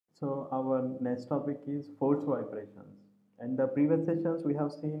So our next topic is force vibrations. In the previous sessions, we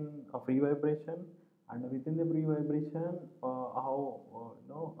have seen a free vibration, and within the free vibration, how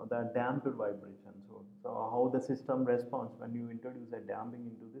the damped vibration. So how the system responds when you introduce a damping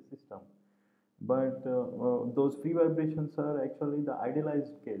into the system. But those free vibrations are actually the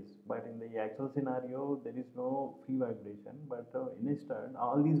idealized case. But in the actual scenario, there is no free vibration. But instead,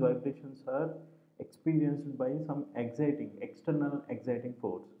 all these vibrations are experienced by some external exciting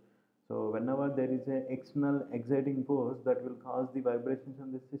force. So whenever there is a external exciting force that will cause the vibrations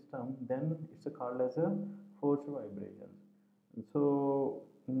in the system, then it's called as a forced vibration. So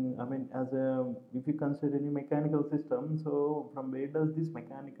I mean, as a if you consider any mechanical system, so from where does this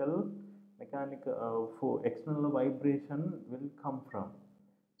mechanical for external vibration will come from?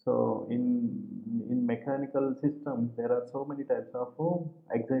 So in mechanical systems, there are so many types of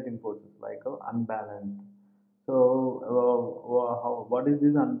exciting forces like unbalanced. So what is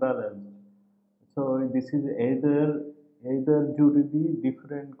this unbalanced? So this is either due to the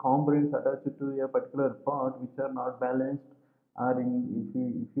different components attached to a particular part which are not balanced, or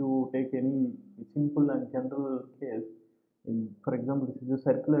if you take any simple and general case, for example, this is a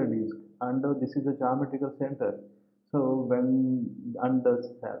circular disc and this is a geometrical center. So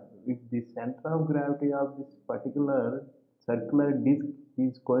if the center of gravity of this particular circular disc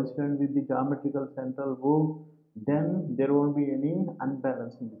is coincident with the geometrical central O, then there won't be any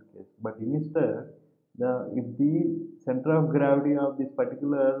unbalance in this case. But instead, if the center of gravity of this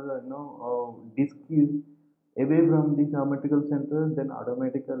particular disc is away from the geometrical center, then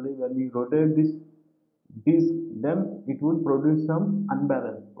automatically when we rotate this disc, then it would produce some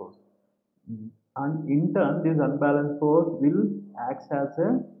unbalanced force, and in turn this unbalanced force will act as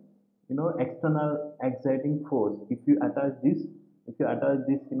a external exciting force if you attach this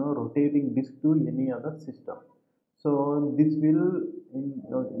rotating disc to any other system. So this will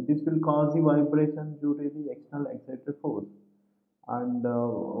cause the vibration due to the external excited force. And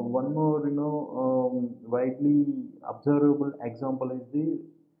one more widely observable example is the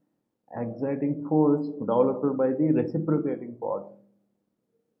exciting force developed by the reciprocating parts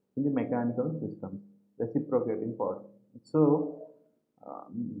in the mechanical systems, reciprocating parts. So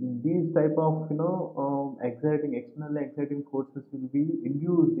these type of externally exciting forces will be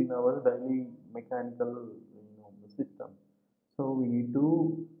induced in our daily mechanical system. So we need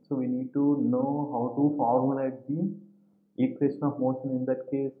to know how to formulate the equation of motion in that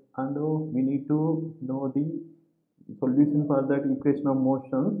case, and we need to know the solution for that equation of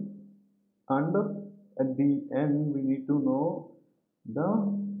motion, and at the end we need to know the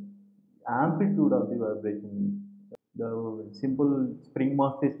amplitude of the vibration. The simple spring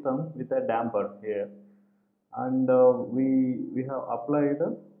mass system with a damper here, and we have applied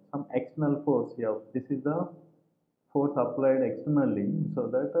some external force here. This is the force applied externally, so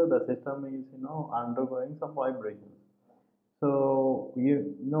that the system is undergoing some vibrations. So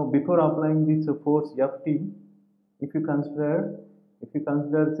before applying this force Ft, if you consider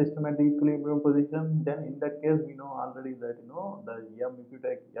system at the equilibrium position, then in that case we know already that the m, if you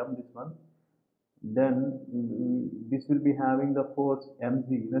take m, this one, then this will be having the force mg,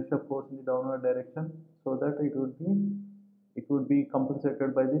 inertia force in the downward direction, so that it would be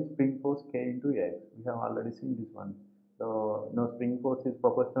compensated by the spring force k into x. We have already seen this one. So spring force is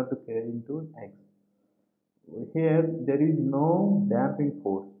proportional to k into x. Here there is no damping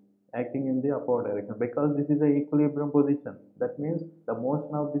force acting in the upward direction because this is a equilibrium position. That means the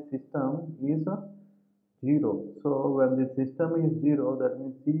motion of the system is 0. So when the system is 0, that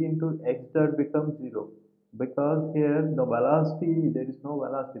means c into x dot becomes 0, because here the velocity, there is no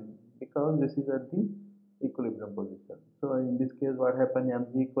velocity because this is at the equilibrium position. So in this case what happened,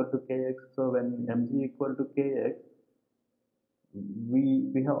 mg equal to kx. So when mg equal to kx,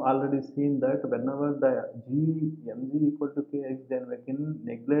 we have already seen that whenever the mg equal to kx, then we can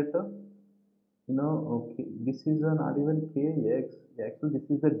neglect okay, this is not even kx, actually this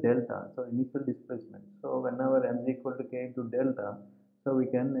is the delta, so initial displacement. So whenever mg equal to k into delta, so we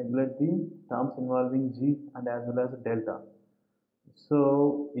can neglect the terms involving g and as well as delta.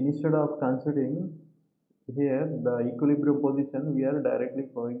 So instead of considering here the equilibrium position, we are directly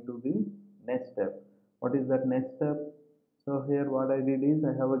going to the next step. What is that next step? So here what I did is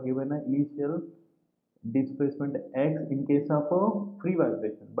I have given an initial displacement x in case of a free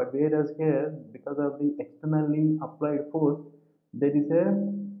vibration, but whereas here, because of the externally applied force, there is a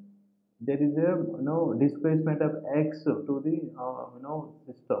displacement of x to the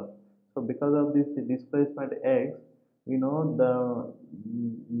system. So because of this displacement x, we know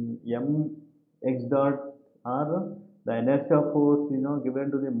the m x dot, or the inertia force given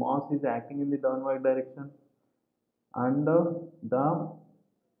to the mass is acting in the downward direction, and the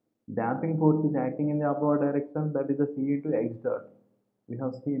Damping force is acting in the upward direction, that is the C into x dot. We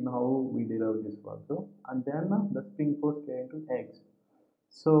have seen how we derived this also. And then the spring force K into x.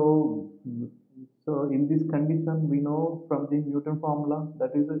 So, so in this condition, we know from the Newton formula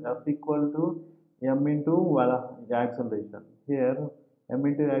that is F equal to m into acceleration. Here, m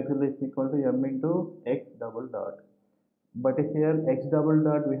into acceleration equal to m into x double dot. But here x double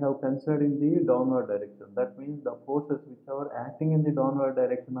dot we have considered in the downward direction. That means the forces which are acting in the downward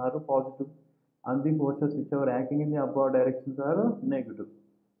direction are positive, and the forces which are acting in the upward directions are negative.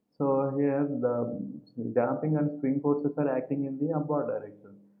 So here the damping and spring forces are acting in the upward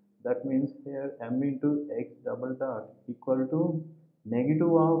direction. That means here m into x double dot equal to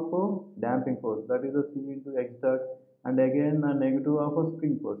negative of damping force, that is a c into x dot, and again a negative of a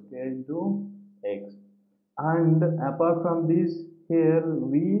spring force k into x. And apart from this, here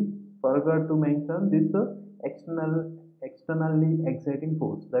we forgot to mention this externally exciting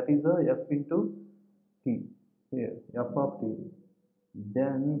force, that is a f into t, here f of t.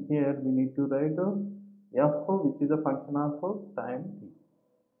 Then here we need to write f, which is a function of time t.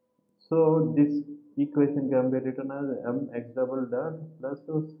 So this equation can be written as mx double dot plus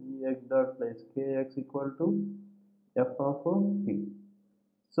cx dot plus kx equal to f of t.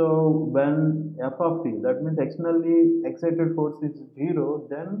 So when f of t, that means externally excited force is 0,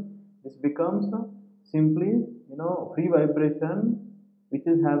 then this becomes simply free vibration which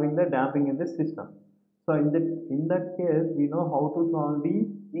is having the damping in the system. So in that case we know how to solve the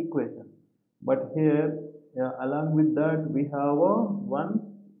equation. But here along with that we have one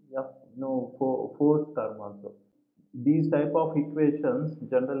force term also. These type of equations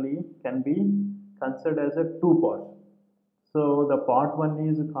generally can be considered as a two parts. So the part one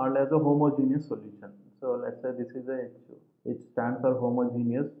is called as a homogeneous solution. So let's say this is a H stands for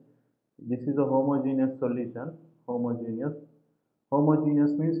homogeneous. This is a homogeneous solution. Homogeneous.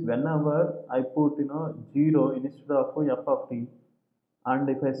 Homogeneous means whenever I put 0 instead of f of t, and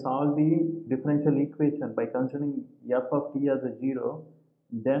if I solve the differential equation by considering f of t as a 0,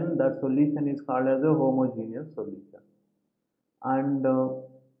 then that solution is called as a homogeneous solution. And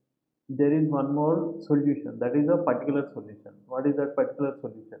there is one more solution, that is a particular solution. What is that particular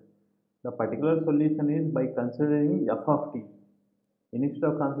solution? The particular solution is by considering f of t. Instead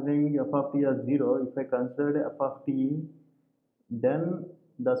of considering f of t as 0, if I consider f of t, then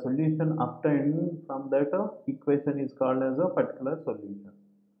the solution obtained from that equation is called as a particular solution.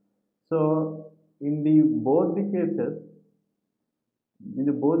 So in the both the cases,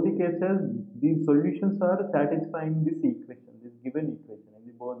 these solutions are satisfying this equation, this given equation in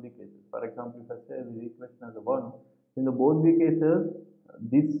the both the cases. For example, if I say the equation as a 1, in the both the cases,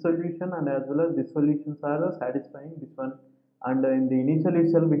 this solution and as well as this solutions are satisfying this one. And in the initial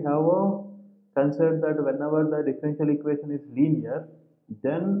itself, we have considered that whenever the differential equation is linear,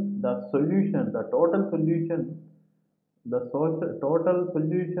 then the solution, the total solution, total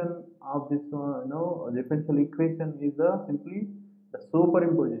solution of this differential equation is simply the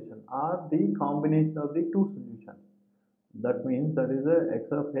superimposition or the combination of the two solutions. That means that is a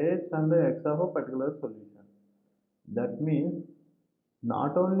x of h and the x of a particular solution. That means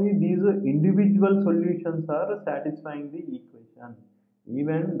not only these individual solutions are satisfying the equation,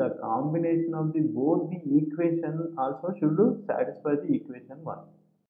 even the combination of the both the equation also should satisfy the equation 1.